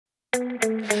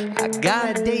I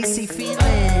got a Daisy feeling.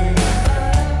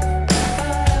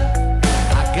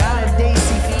 I got a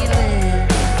Daisy feeling.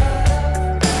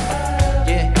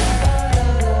 Yeah.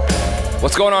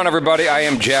 What's going on, everybody? I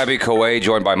am Jabby Koway,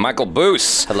 joined by Michael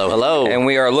BOOSE. Hello, hello. And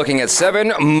we are looking at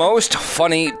 7 most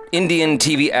funny Indian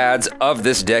TV ads of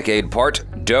this decade, part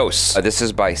Dose. This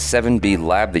is by 7B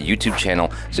Lab, the YouTube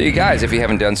channel. So you guys, if you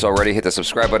haven't done so already, hit the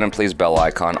subscribe button, please, bell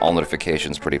icon, all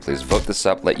notifications, pretty please. Vote this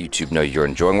up, let YouTube know you're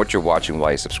enjoying what you're watching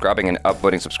while you're subscribing and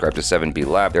upvoting. Subscribe to 7B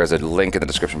Lab. There's a link in the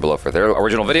description below for their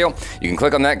original video. You can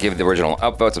click on that, give the original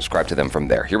upvote, subscribe to them from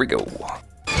there. Here we go.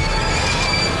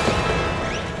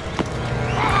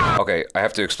 Okay, I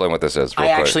have to explain what this is real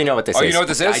quick. Actually know what this is. Oh, you know what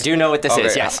this is? I do know what this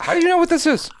is, yes. How do you know what this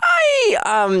is? I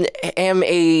am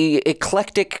a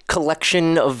eclectic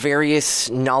collection of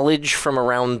various knowledge from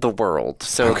around the world.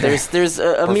 So there's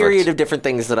a myriad of different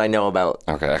things that I know about.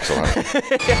 Okay, excellent.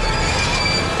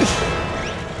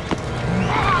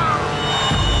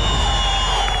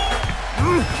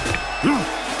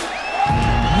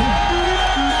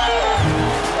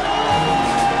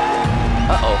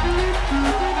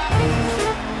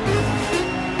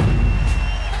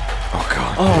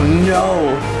 Oh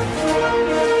no!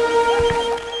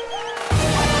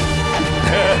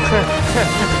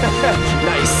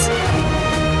 Nice.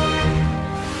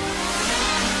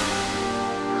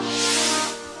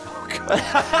 Oh god.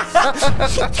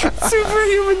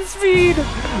 Superhuman speed.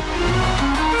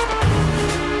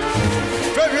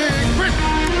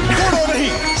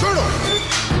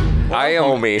 I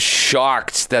am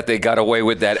shocked that they got away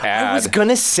with that ad. I was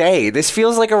gonna say, this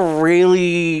feels like a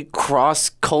really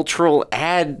cross-cultural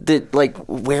ad that, like,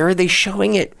 where are they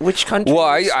showing it? Which country? Well,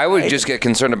 I would just get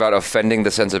concerned about offending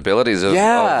the sensibilities of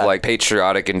like,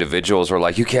 patriotic individuals who are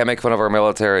like, you can't make fun of our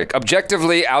military.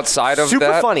 Objectively, outside of that.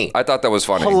 Super funny. I thought that was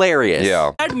funny. Hilarious.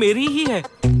 Yeah. ad मेरी ही है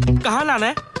कहाँ लाना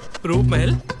है रूप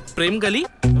महल प्रेम गली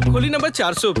खोली number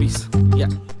 420 या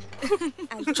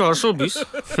 420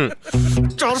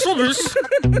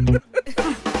 420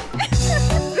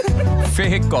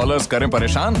 Fake callers करें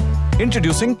परेशान?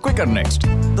 Introducing Quicker Next,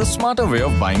 the smarter way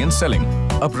of buying and selling.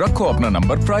 अब रखो अपना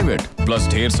नंबर private, plus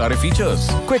ढेर सारे features.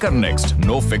 Quicker Next,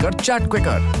 no figure, chat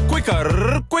quicker. Quicker.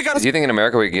 Do you think in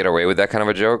America we can get away with that kind of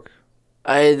a joke?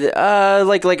 Like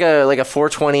a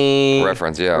 420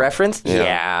 reference, yeah. Reference,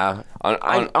 yeah.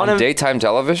 On daytime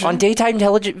television. On daytime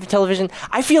television,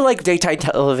 I feel like daytime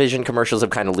television commercials have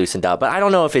kind of loosened up, but I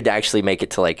don't know if it'd actually make it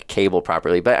to like cable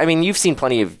properly. But I mean, you've seen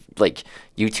plenty of like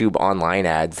YouTube online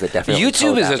ads that definitely.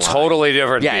 YouTube is a totally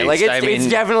different. Yeah, beast. like it's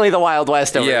definitely the Wild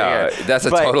West over here. Yeah, that's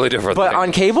a totally different thing. But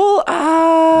on cable,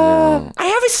 I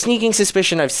have a sneaking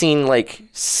suspicion I've seen like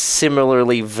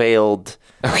similarly veiled.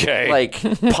 Like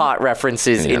pot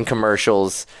references in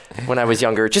commercials when I was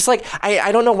younger. Just like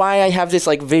I don't know why I have this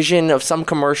like vision of some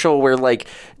commercial where like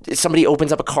somebody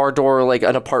opens up a car door, like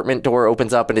an apartment door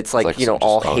opens up and it's like you know,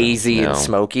 all hazy and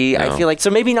smoky. I feel like,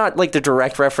 so maybe not like the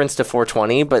direct reference to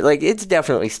 420, but like it's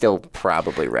definitely still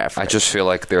probably referenced. I just feel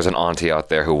like there's an auntie out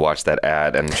there who watched that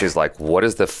ad and she's like, what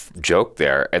is the joke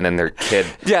there? And then their kid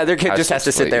just has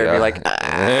to sit there and be like,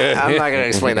 I'm not gonna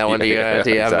explain that one to you,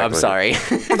 auntie. I'm sorry.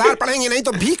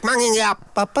 भीख मांगेंगे आप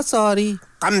पापा sorry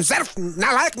कम ज़र्फ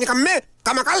नालायक निकम्मे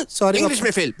कम अकल sorry English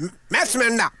में fail maths में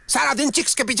अंडा सारा दिन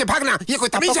चिक्स के पीछे भागना ये कोई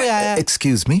तमीज है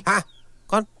एक्सक्यूज मी हाँ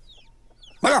कौन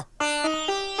बोलो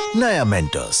नया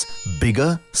mentors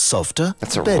bigger softer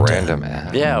That's a random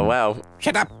ad. Yeah, wow.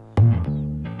 Shut up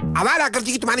आवारा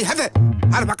करती की तुम्हारी हद है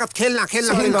हर वक्त खेलना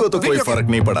इनको तो कोई फर्क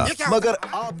नहीं पड़ा मगर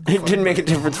it didn't make a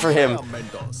difference for him,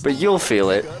 but you'll feel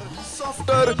it.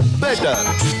 Softer, better.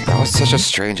 That was such a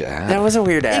strange ad. That was a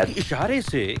weird ad. एक इशारे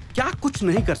से क्या कुछ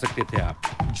नहीं कर सकते थे आप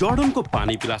जॉर्डन को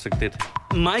पानी पिला सकते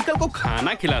थे माइकल को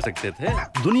खाना खिला सकते थे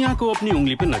दुनिया को अपनी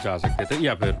उंगली पे नचा सकते थे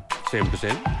या फिर सेम टू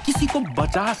सेम किसी को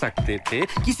बचा सकते थे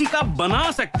किसी का बना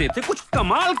सकते थे कुछ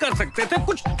कमाल कर सकते थे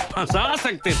कुछ फंसा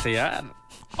सकते थे यार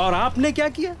और आपने क्या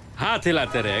किया हाथ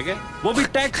हिलाते रह गए वो भी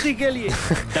टैक्सी के लिए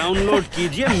डाउनलोड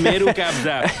कीजिए मेरू कैब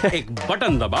ऐप एक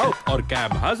बटन दबाओ और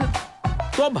कैब हाजिर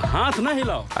तो अब हाथ ना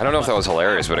हिलाओ I don't know if that was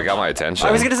hilarious, but it got my attention.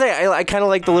 I was gonna say I kind of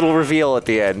like the little reveal at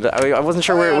the end. I wasn't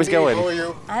sure where it was going. How are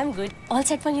you? I'm good. All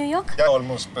set for New York? Yeah,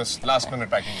 almost. Best last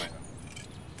minute packing with.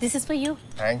 This is for you.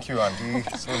 Thank you, auntie.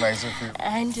 So nice of you.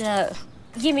 And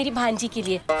ये मेरी भांजी के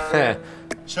लिए.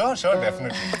 Sure,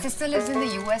 definitely. Sister lives in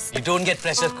the US. You don't get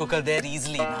pressure cooker there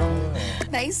easily.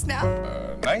 Nice now.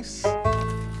 Nice.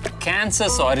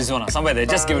 Kansas or Arizona, somewhere there.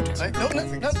 Just give it to us.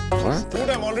 No. Dude,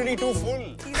 I'm already too full.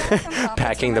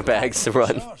 Packing the bags to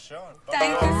run. Sure.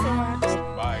 Thank you so much.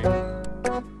 Bye.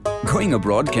 Going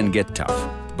abroad can get tough.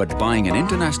 but buying an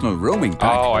international roaming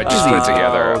pack. Oh, I just put it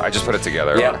together. I just put it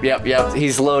together. Yep.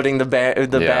 He's loading the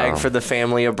bag for the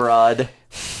family abroad.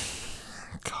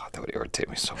 God, that would irritate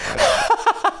me so much.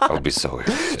 I would be so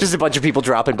irritated. Just a bunch of people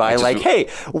dropping by like, hey,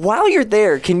 while you're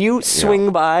there, can you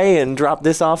swing by and drop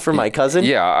this off for my cousin?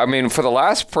 Yeah, I mean, for the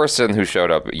last person who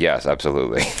showed up, yes,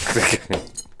 absolutely.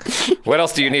 What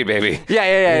else do you need, baby?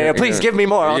 Yeah. Please give me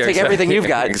more. I'll take everything you've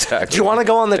got. Exactly. Do you want to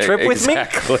go on the trip with me?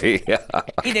 Exactly, yeah.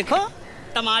 ये देखो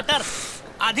टमाटर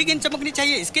आधी गेंद चमकनी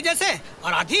चाहिए इसके जैसे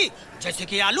और आधी जैसे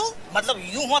कि आलू मतलब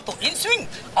यूं हुआ तो इन स्विंग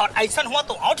और ऐसा हुआ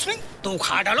तो आउट स्विंग तो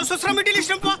खा डालो ससुरा मिडिल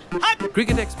ईस्ट में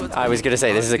Cricket experts. I was going to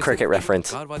say this is a cricket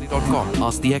reference.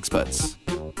 Ask the experts.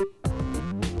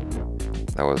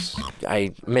 That was...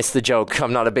 I missed the joke.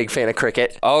 I'm not a big fan of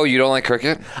cricket. Oh, you don't like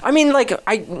cricket? I mean, like,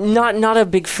 not a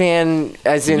big fan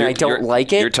as in I don't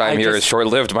like it. Your time here is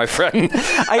short-lived, my friend.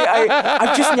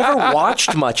 I've just never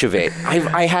watched much of it.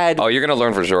 I had... Oh, you're going to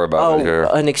learn for sure about it here.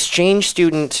 An exchange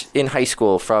student in high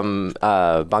school from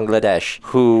Bangladesh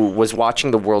who was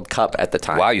watching the World Cup at the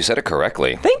time. Wow, you said it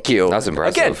correctly. Thank you. That's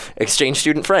impressive. Again, exchange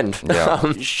student friend.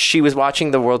 Yeah. She was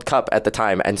watching the World Cup at the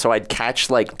time, and so I'd catch,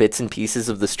 like, bits and pieces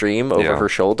of the stream over her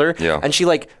shoulder. Yeah. And she,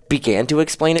 like, began to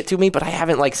explain it to me, but I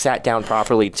haven't, like, sat down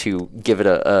properly to give it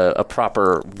a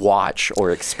proper watch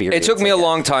or experience. It took me a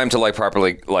long time to, like,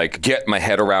 properly, like, get my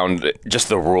head around just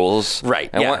the rules. Right,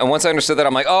 And once I understood that,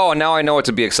 I'm like, oh, now I know what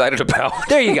to be excited about.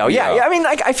 There you go. Yeah. I mean,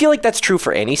 I feel like that's true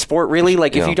for any sport, really.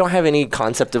 Like, if you don't have any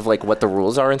concept of, like, what the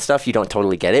rules are and stuff, you don't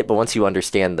totally get it. But once you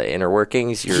understand the inner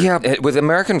workings, you're... Yeah, with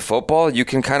American football, you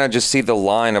can kind of just see the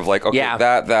line of, like, okay,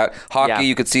 that. Hockey,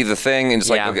 you could see the thing, and it's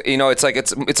like, okay, you know, it's like,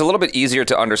 it's a little bit easier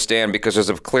to understand because there's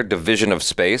a clear division of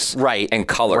space and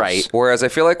colors. Right. Whereas I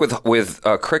feel like with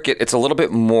cricket, it's a little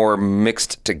bit more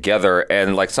mixed together,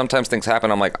 and like sometimes things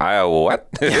happen. I'm like, what?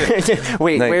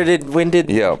 Wait, like, when did?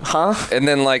 Yeah. Huh? And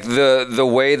then like the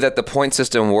way that the point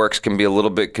system works can be a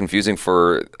little bit confusing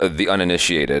for the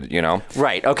uninitiated. You know?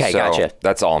 Right. Okay. So Gotcha.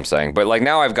 That's all I'm saying. But like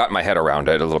now I've got my head around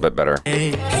it a little bit better.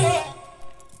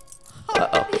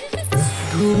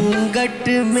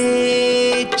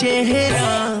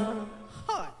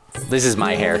 This is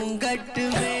my hair.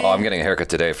 Oh, I'm getting a haircut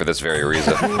today for this very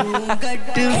reason.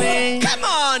 Come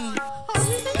on!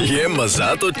 ये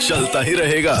मजा तो चलता ही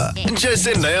रहेगा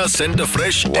जैसे नया Saint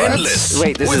fresh endless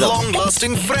Wait, this is a long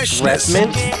lasting freshness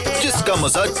जिसका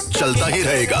मजा चलता ही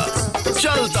रहेगा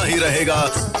चलता ही रहेगा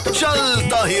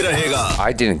चलता ही रहेगा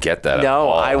I didn't get that at No,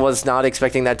 all. I was not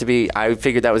expecting that to be. I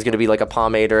figured that was going to be like a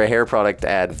pomade or a hair product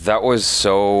ad. That was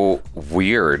so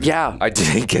weird. Yeah. I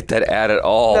didn't get that ad at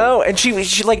all. No, and she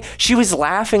was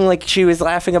laughing like she was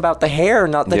laughing about the hair,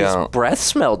 not that his breath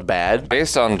smelled bad.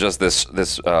 Based on just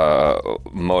this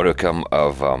modicum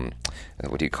of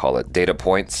what do you call it? Data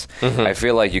points. I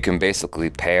feel like you can basically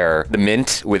pair the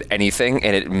mint with anything,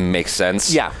 and it makes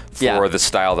sense. For the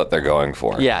style that they're going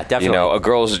for. Yeah, definitely. You know, a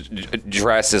girl's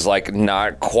dress is like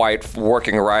not quite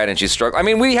working right, and she's struggling. I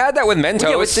mean, we had that with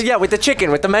Mentos. Yeah, with the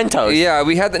chicken, with the Mentos. Yeah,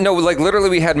 we had no, like literally,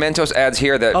 we had Mentos ads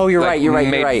here that. Oh, you're right.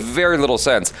 Made very little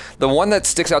sense. The one that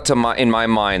sticks out in my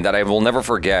mind that I will never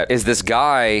forget is this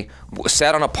guy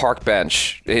sat on a park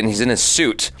bench, and he's in his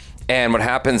suit. And what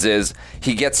happens is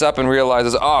he gets up and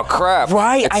realizes, oh crap!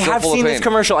 Right, it's I so have full of seen this paint.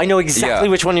 commercial. I know exactly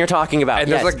which one you're talking about.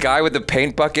 And there's a guy with the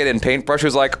paint bucket and paintbrush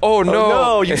who's like, oh no,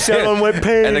 no, you sat on wet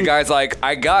paint. And the guy's like,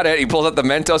 I got it. He pulls out the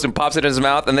Mentos and pops it in his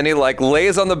mouth, and then he like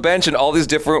lays on the bench in all these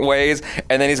different ways,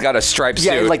 and then he's got a striped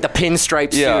suit. Yeah, like the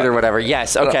pinstripe suit or whatever.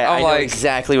 Yes, okay, I know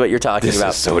exactly what you're talking about.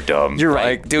 This is so dumb. You're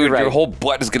right. Like, dude, your whole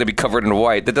butt is going to be covered in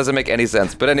white. That doesn't make any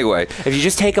sense. But anyway. If you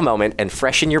just take a moment and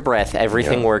freshen your breath,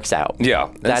 everything works out. Yeah.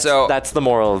 That's the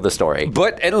moral of the story.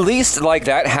 But at least like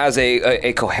that has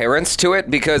a coherence to it,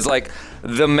 because like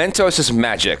the Mentos is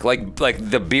magic. Like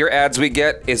the beer ads we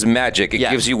get is magic. It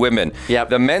gives you women. Yep.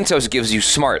 The Mentos gives you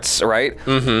smarts, right?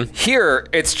 Here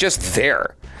it's just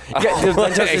there. Yeah, the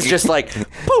Mentos is just like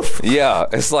poof. Yeah,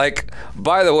 it's like,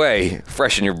 by the way,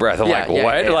 freshen your breath. I'm like,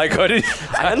 what? Yeah. Like, what did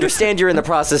I understand you're in the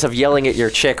process of yelling at your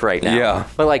chick right now. Yeah.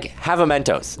 But like, have a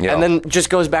Mentos. And then just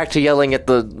goes back to yelling at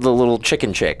the little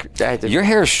chicken chick. Your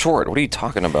hair is short. What are you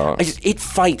talking about? It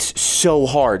fights so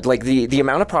hard. Like the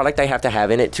amount of product I have to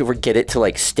have in it to get it to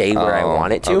like stay where I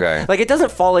want it to. Okay. Like it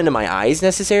doesn't fall into my eyes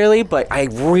necessarily, but I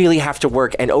really have to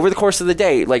work. And over the course of the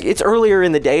day, like it's earlier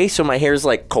in the day, so my hair's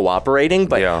like cooperating.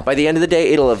 But by the end of the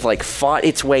day, it'll have like fought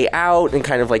its way out and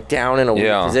kind of like down in a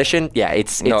weird position. Yeah,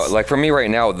 it's no, like for me right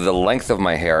now, the length of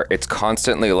my hair, it's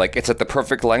constantly like it's at the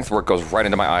perfect length where it goes right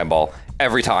into my eyeball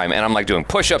every time, and I'm like doing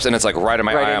push-ups, and it's like right in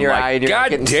my eye. I'm like,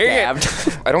 God dang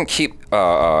it! I don't keep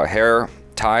hair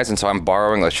ties, and so I'm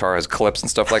borrowing Lashara's clips and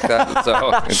stuff like that.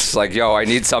 So it's like, yo, I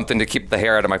need something to keep the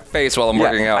hair out of my face while I'm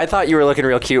working out. I thought you were looking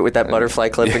real cute with that butterfly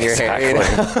clip in your hair.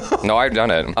 No, I've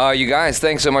done it. You guys,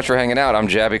 thanks so much for hanging out. I'm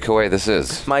Jabby Koué. This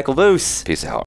is Michael BOOSE. Peace out.